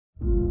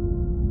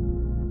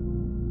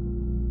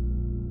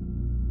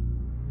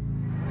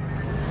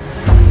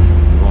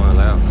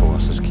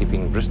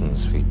keeping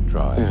Britain's feet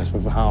dry. Yes,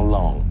 but for how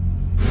long?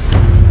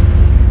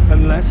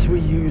 Unless we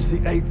use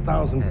the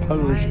 8,000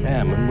 Polish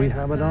airmen we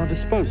have at our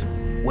disposal.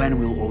 When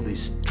will all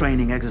these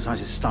training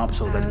exercises stop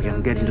so that we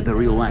can get into the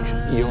real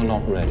action? You're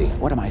not ready.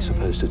 What am I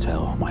supposed to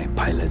tell my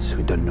pilots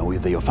who don't know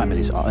if their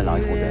families are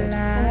alive or dead?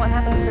 And what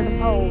happens to the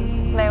Poles?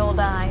 They all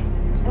die.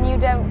 And you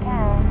don't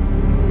care.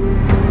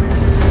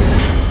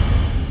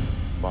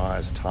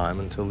 Buys time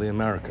until the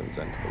Americans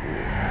enter the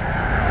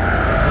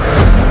war.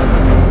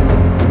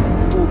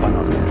 Tu,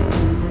 panowie,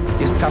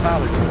 jest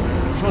kawałek,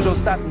 być może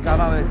ostatni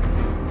kawałek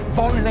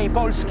wolnej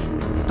Polski.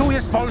 Tu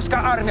jest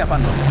polska armia,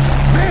 panowie.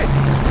 Wy!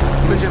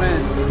 Będziemy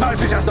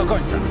walczyć aż do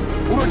końca.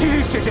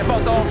 Urodziliście się po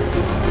to,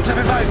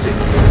 żeby walczyć.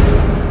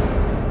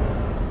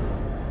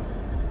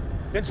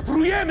 Więc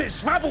prujemy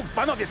Szwabów,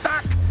 panowie,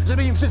 tak,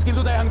 żeby im wszystkim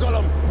tutaj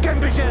Angolom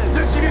gęby się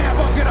ze zdziwienia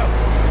pootwierały.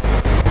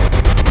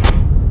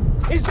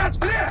 Is that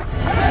clear?